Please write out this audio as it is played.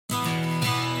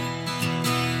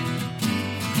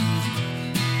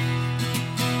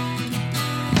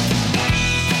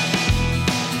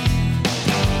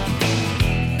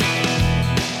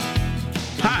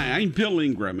I'm Bill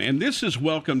Ingram, and this is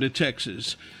Welcome to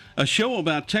Texas, a show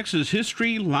about Texas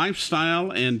history,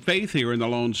 lifestyle, and faith here in the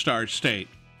Lone Star State.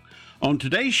 On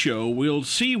today's show, we'll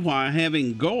see why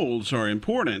having goals are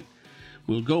important.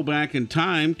 We'll go back in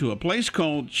time to a place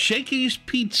called Shakey's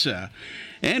Pizza,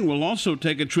 and we'll also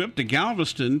take a trip to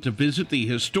Galveston to visit the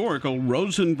historical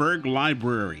Rosenberg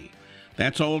Library.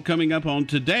 That's all coming up on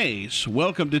today's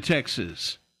Welcome to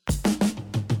Texas.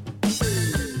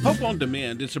 Hope on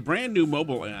Demand is a brand new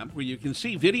mobile app where you can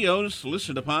see videos,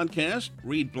 listen to podcasts,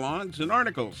 read blogs, and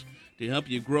articles to help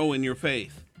you grow in your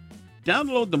faith.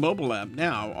 Download the mobile app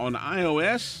now on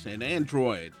iOS and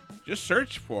Android. Just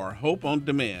search for Hope on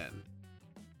Demand.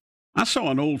 I saw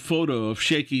an old photo of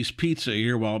Shakey's Pizza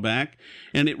here a while back,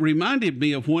 and it reminded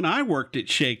me of when I worked at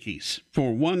Shakey's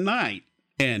for one night,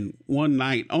 and one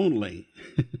night only.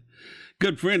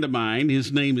 Good friend of mine,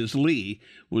 his name is Lee,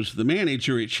 was the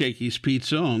manager at Shakey's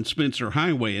Pizza on Spencer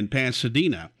Highway in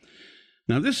Pasadena.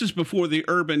 Now, this is before the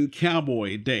urban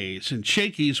cowboy days, and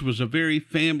Shakey's was a very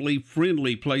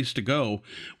family-friendly place to go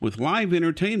with live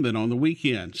entertainment on the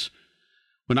weekends.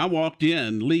 When I walked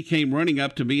in, Lee came running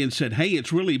up to me and said, "Hey,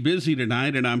 it's really busy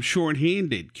tonight and I'm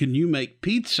short-handed. Can you make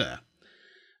pizza?"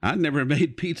 I'd never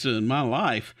made pizza in my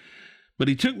life, but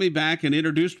he took me back and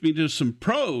introduced me to some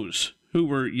pros who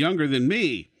were younger than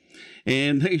me,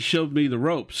 and they showed me the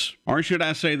ropes, or should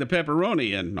I say the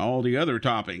pepperoni and all the other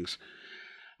toppings.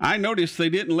 I noticed they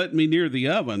didn't let me near the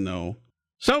oven, though.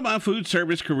 So my food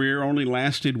service career only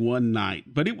lasted one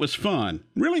night, but it was fun.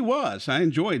 Really was. I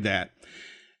enjoyed that.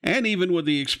 And even with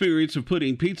the experience of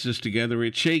putting pizzas together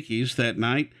at Shakey's that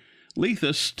night,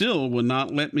 Letha still would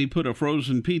not let me put a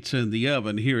frozen pizza in the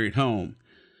oven here at home.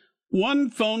 One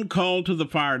phone call to the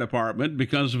fire department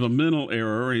because of a mental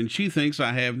error, and she thinks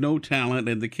I have no talent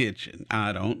in the kitchen.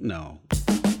 I don't know.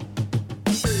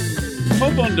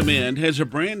 Hope on Demand has a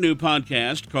brand new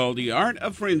podcast called The Art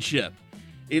of Friendship.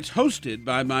 It's hosted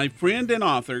by my friend and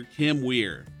author, Kim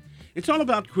Weir. It's all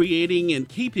about creating and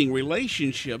keeping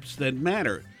relationships that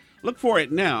matter. Look for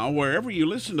it now wherever you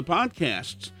listen to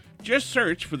podcasts. Just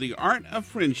search for The Art of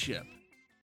Friendship.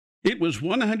 It was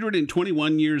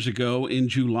 121 years ago in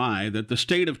July that the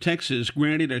state of Texas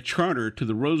granted a charter to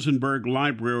the Rosenberg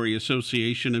Library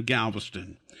Association of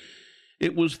Galveston.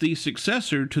 It was the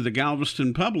successor to the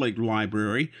Galveston Public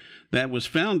Library that was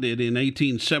founded in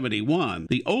 1871,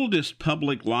 the oldest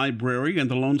public library in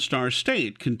the Lone Star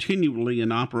State continually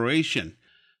in operation.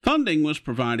 Funding was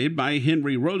provided by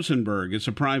Henry Rosenberg as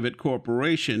a private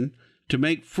corporation to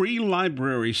make free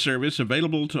library service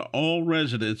available to all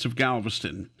residents of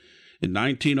Galveston. In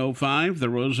 1905, the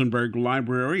Rosenberg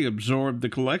Library absorbed the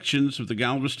collections of the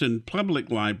Galveston Public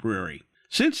Library.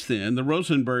 Since then, the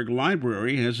Rosenberg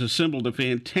Library has assembled a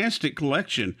fantastic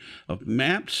collection of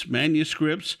maps,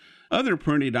 manuscripts, other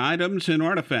printed items, and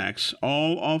artifacts,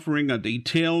 all offering a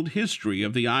detailed history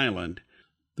of the island.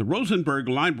 The Rosenberg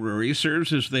Library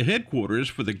serves as the headquarters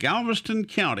for the Galveston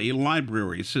County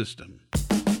Library System.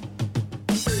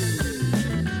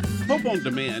 Hope on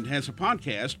Demand has a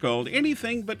podcast called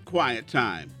Anything But Quiet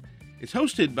Time. It's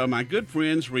hosted by my good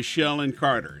friends Rochelle and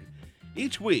Carter.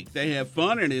 Each week they have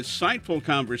fun and insightful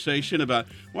conversation about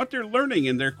what they're learning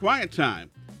in their quiet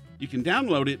time. You can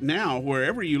download it now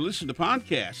wherever you listen to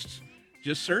podcasts.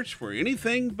 Just search for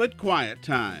Anything But Quiet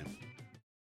Time.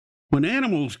 When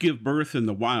animals give birth in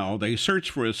the wild, they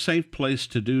search for a safe place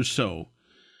to do so.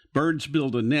 Birds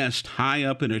build a nest high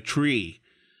up in a tree.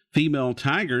 Female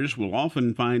tigers will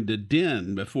often find a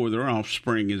den before their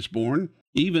offspring is born.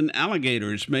 Even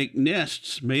alligators make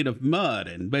nests made of mud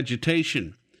and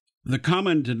vegetation. The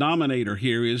common denominator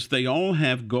here is they all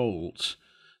have goals.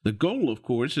 The goal, of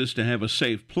course, is to have a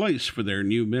safe place for their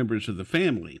new members of the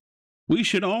family. We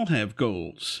should all have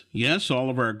goals. Yes, all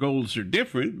of our goals are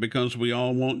different because we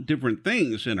all want different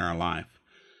things in our life.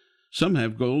 Some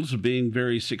have goals of being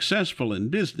very successful in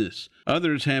business.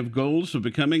 Others have goals of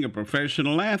becoming a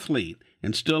professional athlete,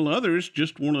 and still others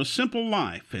just want a simple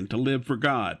life and to live for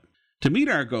God. To meet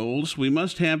our goals, we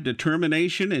must have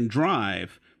determination and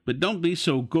drive, but don't be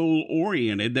so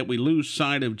goal-oriented that we lose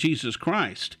sight of Jesus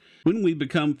Christ. When we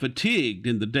become fatigued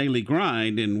in the daily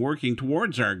grind in working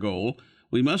towards our goal,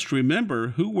 we must remember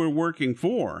who we're working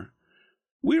for.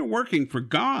 We're working for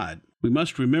God. We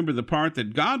must remember the part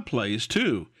that God plays,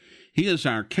 too. He is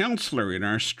our counselor and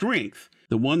our strength,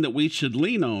 the one that we should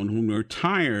lean on when we're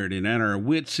tired and at our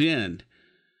wits' end.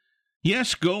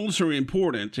 Yes, goals are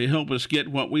important to help us get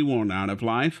what we want out of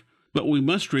life, but we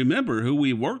must remember who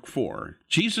we work for,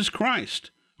 Jesus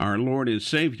Christ, our Lord and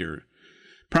Savior.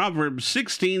 Proverbs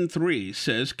 16:3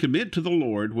 says, "Commit to the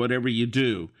Lord whatever you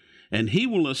do, and He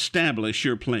will establish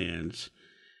your plans."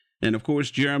 And of course,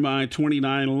 Jeremiah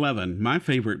 29:11, my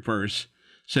favorite verse,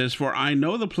 says, "For I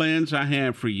know the plans I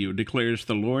have for you, declares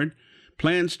the Lord,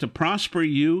 plans to prosper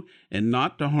you and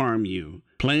not to harm you,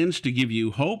 plans to give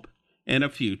you hope and a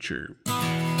future."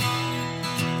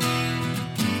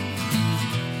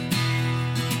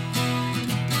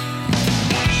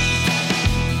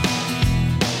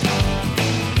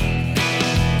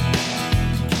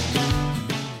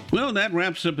 Well, that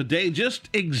wraps up a day just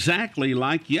exactly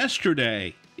like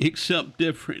yesterday, except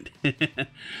different.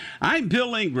 I'm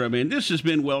Bill Ingram, and this has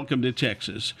been Welcome to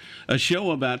Texas, a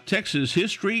show about Texas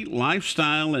history,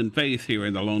 lifestyle, and faith here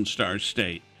in the Lone Star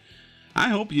State. I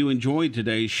hope you enjoyed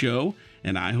today's show,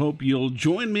 and I hope you'll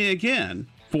join me again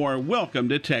for Welcome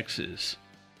to Texas.